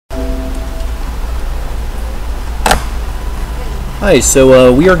Hi,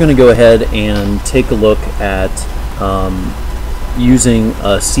 so we are going to go ahead and take a look at using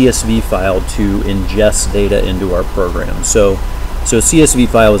a CSV file to ingest data into our program. So a CSV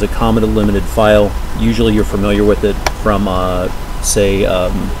file is a comma delimited file. Usually you're familiar with it from, say,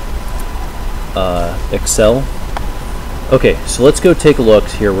 Excel. Okay, so let's go take a look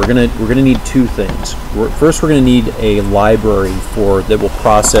here. We're gonna need two things. First, we're gonna need a library that will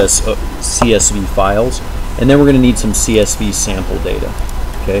process CSV files. And then we're going to need some CSV sample data.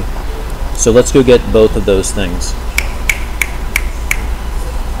 Okay, so let's go get both of those things.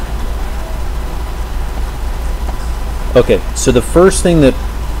 Okay, so the first thing that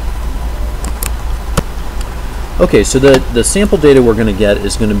the sample data we're going to get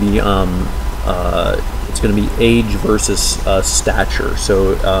is going to be it's going to be age versus stature.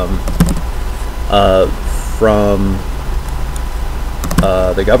 So from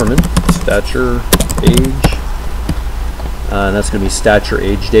the government, stature, age, and that's going to be stature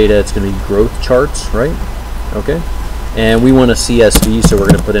age data. It's going to be growth charts, right? Okay, and we want a CSV, so we're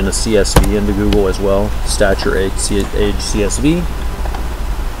going to put in a CSV into Google as well, stature age CSV.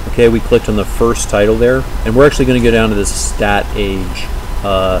 Okay, we clicked on the first title there, and we're actually going to go down to this stat age.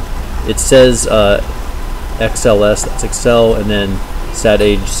 It says XLS, that's Excel, and then stat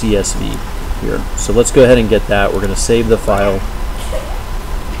age CSV here. So let's go ahead and get that. We're going to save the file.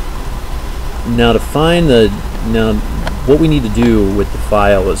 Now what we need to do with the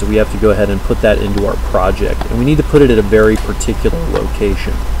file is we have to go ahead and put that into our project, and we need to put it at a very particular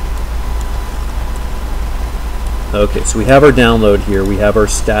location. Okay, so we have our download here. We have our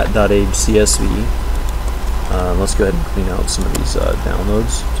stat.age CSV. Let's go ahead and clean out some of these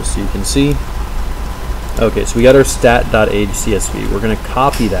downloads just so you can see. Okay, so we got our stat.age CSV. We're going to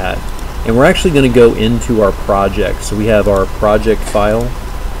copy that, and we're actually going to go into our project. So we have our project file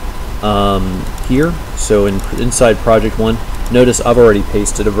here. So inside project 1, notice I've already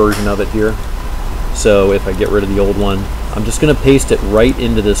pasted a version of it here. So if I get rid of the old one, I'm just going to paste it right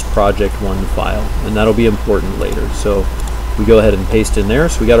into this project 1 file, and that'll be important later. So we go ahead and paste in there.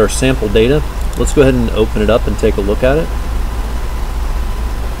 So we got our sample data. Let's go ahead and open it up and take a look at it.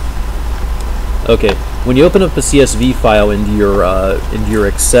 Okay, when you open up a CSV file into your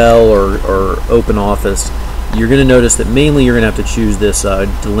Excel or Open Office, you're going to notice that mainly you're going to have to choose this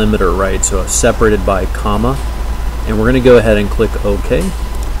delimiter, right? So separated by comma, and we're going to go ahead and click OK.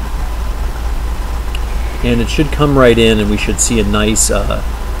 And it should come right in, and we should see a nice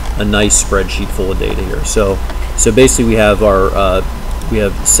spreadsheet full of data here. So basically we have our we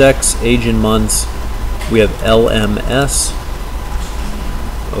have sex, age in months, we have LMS,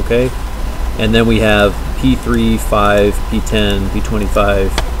 okay, and then we have P3, 5, P10,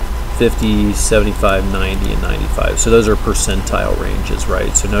 P25. 50, 75, 90, and 95. So those are percentile ranges,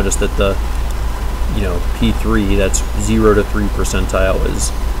 right? So notice that the P3, that's 0 to 3 percentile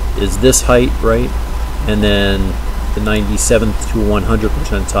is this height, right? And then the 97th to 100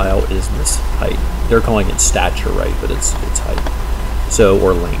 percentile is this height. They're calling it stature, right? But it's height. So,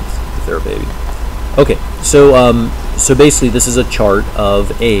 or length if they're a baby. Okay, so basically this is a chart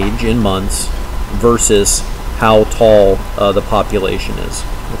of age in months versus how tall the population is.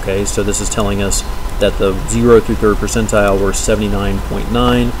 Okay, so this is telling us that the 0 through 3rd percentile were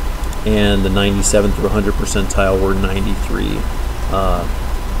 79.9, and the 97 through 100 percentile were 93.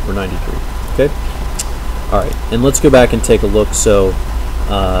 Okay, all right, and let's go back and take a look. So,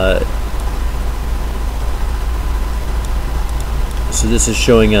 so this is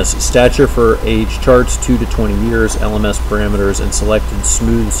showing us stature for age charts 2 to 20 years, LMS parameters, and selected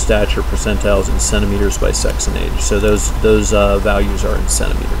smooth stature percentiles in centimeters by sex and age. So those values are in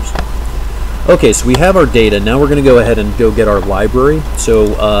centimeters. Okay, so we have our data. Now we're going to go ahead and go get our library.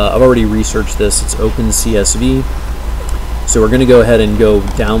 So I've already researched this. It's Open Csv. So we're going to go ahead and go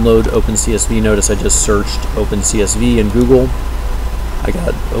download Open Csv. Notice I just searched Open Csv in Google. I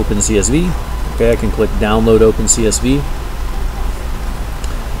got Open Csv. Okay, I can click download Open Csv.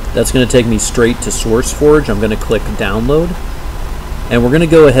 That's going to take me straight to SourceForge. I'm going to click download, and we're going to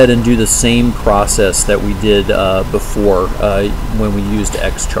go ahead and do the same process that we did before when we used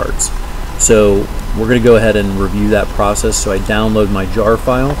XCharts. So we're going to go ahead and review that process. So I download my jar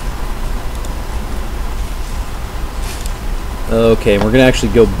file. Okay, we're going to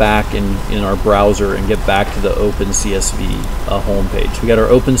actually go back in our browser and get back to the Open Csv homepage. We got our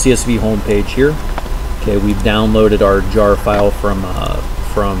Open Csv homepage here. Okay, we've downloaded our jar file from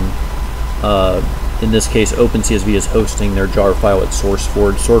in this case, Open Csv is hosting their jar file at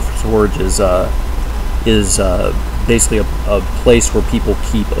SourceForge. SourceForge is basically a place where people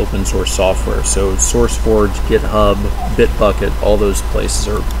keep open source software. So SourceForge, GitHub, Bitbucket, all those places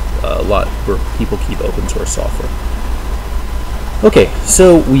are a lot where people keep open source software. Okay,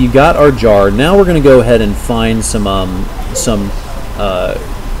 so we got our jar. Now we're going to go ahead and find some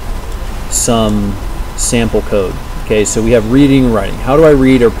sample code. Okay, so we have reading and writing. How do I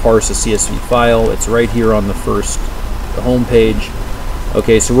read or parse a CSV file? It's right here on the home page.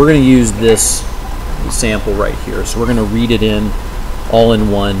 Okay, so we're going to use this sample right here. So we're going to read it in all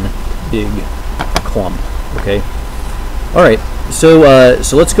in one big clump. Okay. All right. So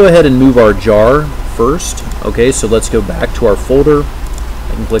let's go ahead and move our jar first. Okay, so let's go back to our folder.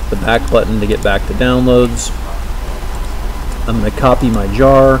 I can click the back button to get back to downloads. I'm going to copy my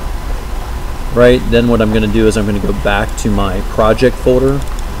jar. Right, then what I'm going to do is I'm going to go back to my project folder.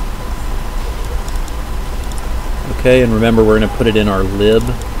 Okay, and remember we're going to put it in our lib.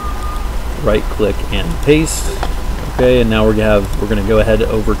 Right click and paste. Okay, and now we're going to go ahead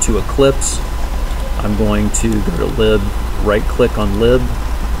over to Eclipse. I'm going to go to lib, right click on lib.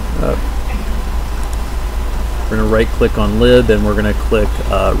 We're going to right click on lib and we're going to click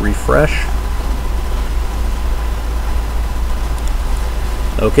refresh.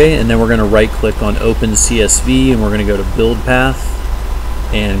 Okay, and then we're going to right click on Open Csv and we're going to go to build path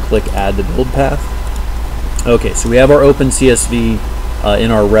and click add to build path. Okay, so we have our Open Csv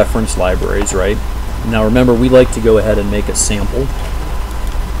in our reference libraries, right? Now remember, we like to go ahead and make a sample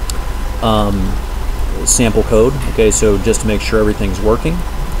code. Okay, so just to make sure everything's working.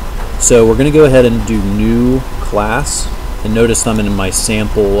 So we're going to go ahead and do new class, and notice I'm in my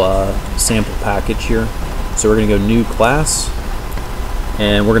sample package here. So we're going to go new class,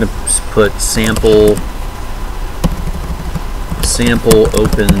 and we're going to put sample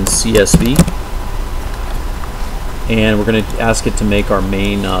Open CSV, and we're going to ask it to make our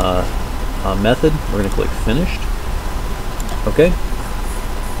main method. We're going to click finished. Okay,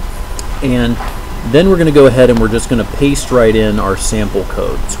 and then we're going to go ahead and we're just going to paste right in our sample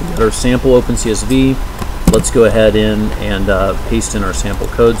code. So we got our sample Open CSV. Let's go ahead and paste in our sample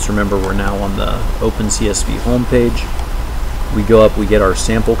code. So remember, we're now on the Open CSV homepage. We go up, we get our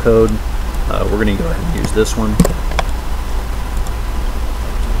sample code. We're going to go ahead and use this one.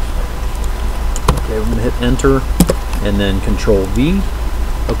 Okay, we're going to hit enter and then Control V.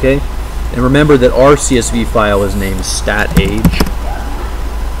 Okay, and remember that our CSV file is named stat_age.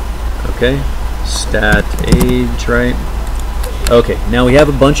 Okay, stat_age, right? Okay, now we have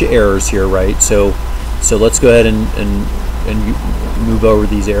a bunch of errors here, right? So let's go ahead and move over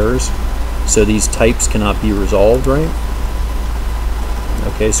these errors. So these types cannot be resolved, right?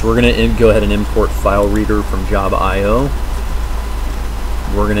 Okay, so we're going to go ahead and import file reader from Java IO.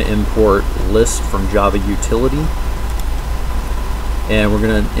 We're going to import list from Java utility. And we're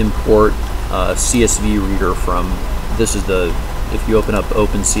going to import CSV Reader from, this is the, if you open up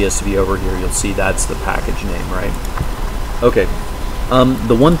Open CSV over here, you'll see that's the package name, right? Okay.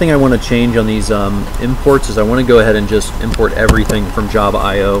 The one thing I want to change on these imports is I want to go ahead and just import everything from Java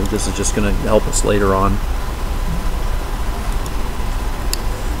IO. This is just going to help us later on.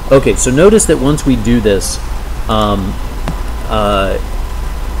 Okay, so notice that once we do this,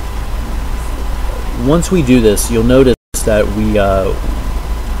 you'll notice that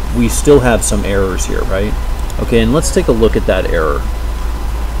we still have some errors here, right? Okay, and let's take a look at that error.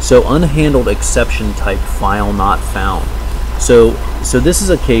 So unhandled exception type file not found. So this is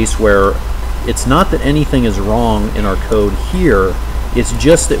a case where it's not that anything is wrong in our code here, it's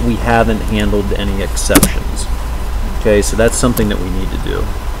just that we haven't handled any exceptions. Okay, so that's something that we need to do.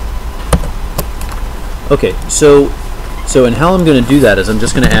 Okay, so and how I'm going to do that is I'm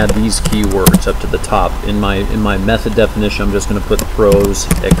just going to add these keywords up to the top. In my method definition, I'm just going to put throws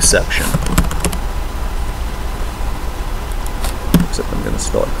exception. Except I'm going to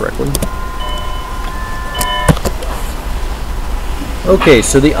spell it correctly. Okay,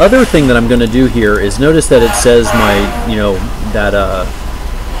 so the other thing that I'm going to do here is notice that it says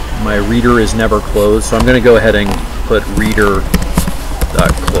my reader is never closed. So I'm going to go ahead and put reader.close,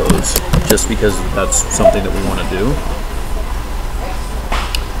 just because that's something that we want to do.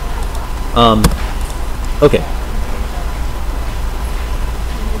 Okay.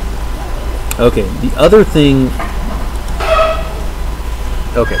 Okay, the other thing,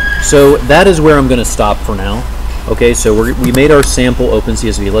 okay, so that is where I'm going to stop for now. Okay, so we made our sample Open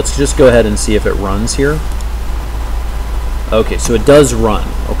CSV. Let's just go ahead and see if it runs here. Okay, so it does run.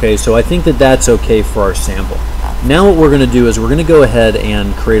 Okay, so I think that that's okay for our sample. Now what we're going to do is we're going to go ahead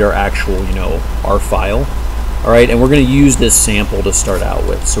and create our actual, our file. All right, and we're going to use this sample to start out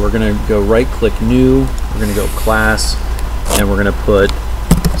with. So we're going to go right click new, we're going to go class, and we're going to put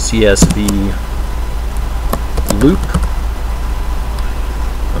CSV loop.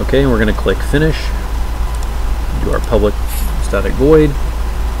 Okay, and we're going to click finish, do our public static void,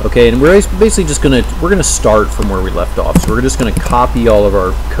 Okay, and we're basically just we're gonna start from where we left off. So we're just gonna copy all of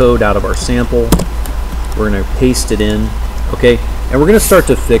our code out of our sample. We're gonna paste it in, okay? And we're gonna start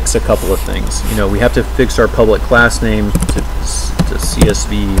to fix a couple of things. You know, we have to fix our public class name to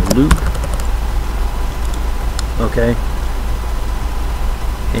CSV loop, okay?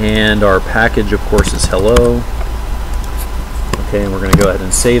 And our package, of course, is hello. Okay, and we're gonna go ahead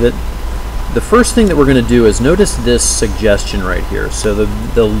and save it. The first thing that we're going to do is notice this suggestion right here. So the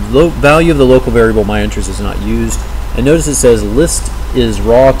value of the local variable myInterest is not used. And notice it says list is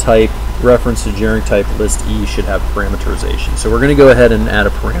raw type, reference to generic type, list E should have parameterization. So we're going to go ahead and add a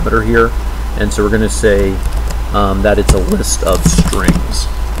parameter here. And so we're going to say that it's a list of strings.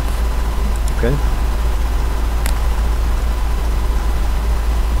 Okay.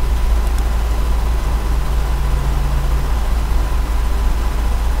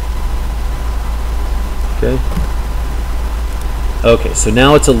 Okay, so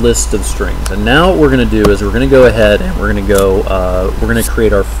now it's a list of strings, and now what we're going to do is we're going to go ahead and we're going to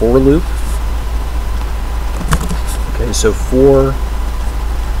create our for loop. Okay, so for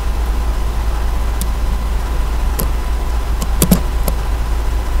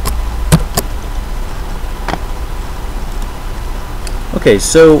okay,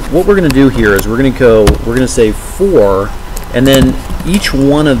 so what we're going to do here is we're going to say for, and then each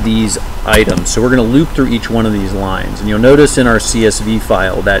one of these items. So we're going to loop through each one of these lines, and you'll notice in our CSV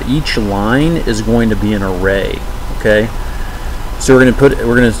file that each line is going to be an array. Okay, so we're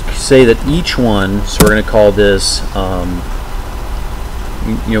going to say that each one. So we're going to call this,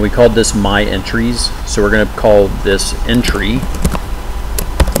 you know, we called this my entries. So we're going to call this entry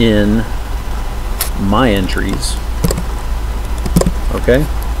in my entries. Okay.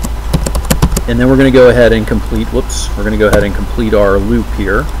 And then we're going to go ahead and complete, we're going to go ahead and complete our loop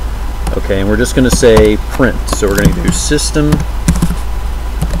here. Okay, and we're just going to say print. So we're going to do system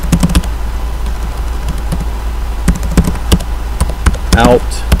out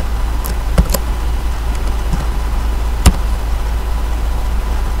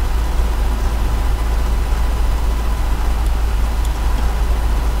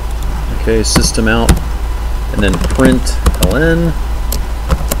okay, system out, and then print ln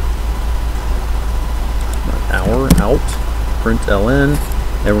out, print ln,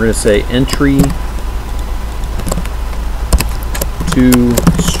 and we're going to say entry to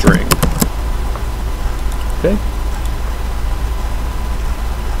string. Okay.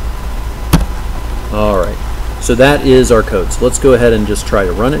 All right. So that is our code. So let's go ahead and just try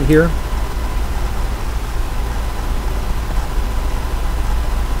to run it here.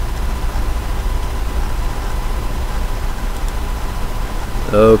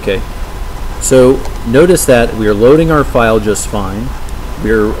 Okay. So notice that we are loading our file just fine.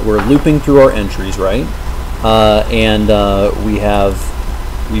 We're looping through our entries, right?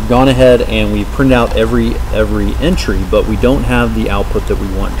 We've gone ahead and we've printed out every entry, but we don't have the output that we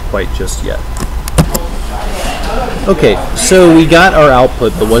want quite just yet. Okay, so we got our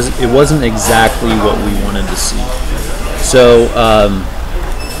output, but it wasn't exactly what we wanted to see. So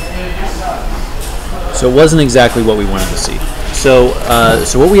it wasn't exactly what we wanted to see. So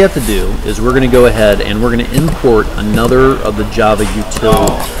what we have to do is we're going to go ahead and we're going to import another of the Java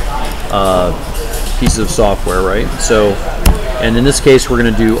util pieces of software, right? So, and in this case, we're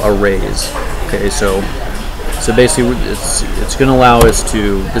going to do arrays. Okay, so basically, it's going to allow us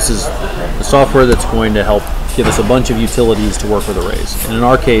to. This is the software that's going to help give us a bunch of utilities to work with arrays. And in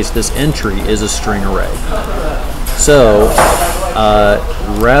our case, this entry is a string array. So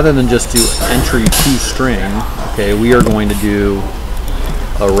rather than just do entry to string, okay, we are going to do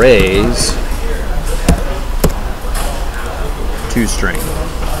arrays to string.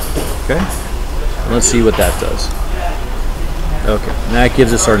 Okay, let's see what that does. Okay, and that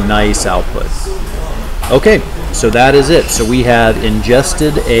gives us our nice output. Okay, so that is it. So we have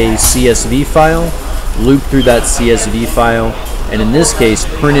ingested a CSV file, looped through that CSV file, and in this case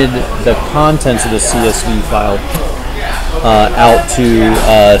printed the contents of the CSV file out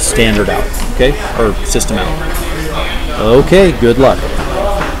to standard out, okay, or system out. Okay, good luck.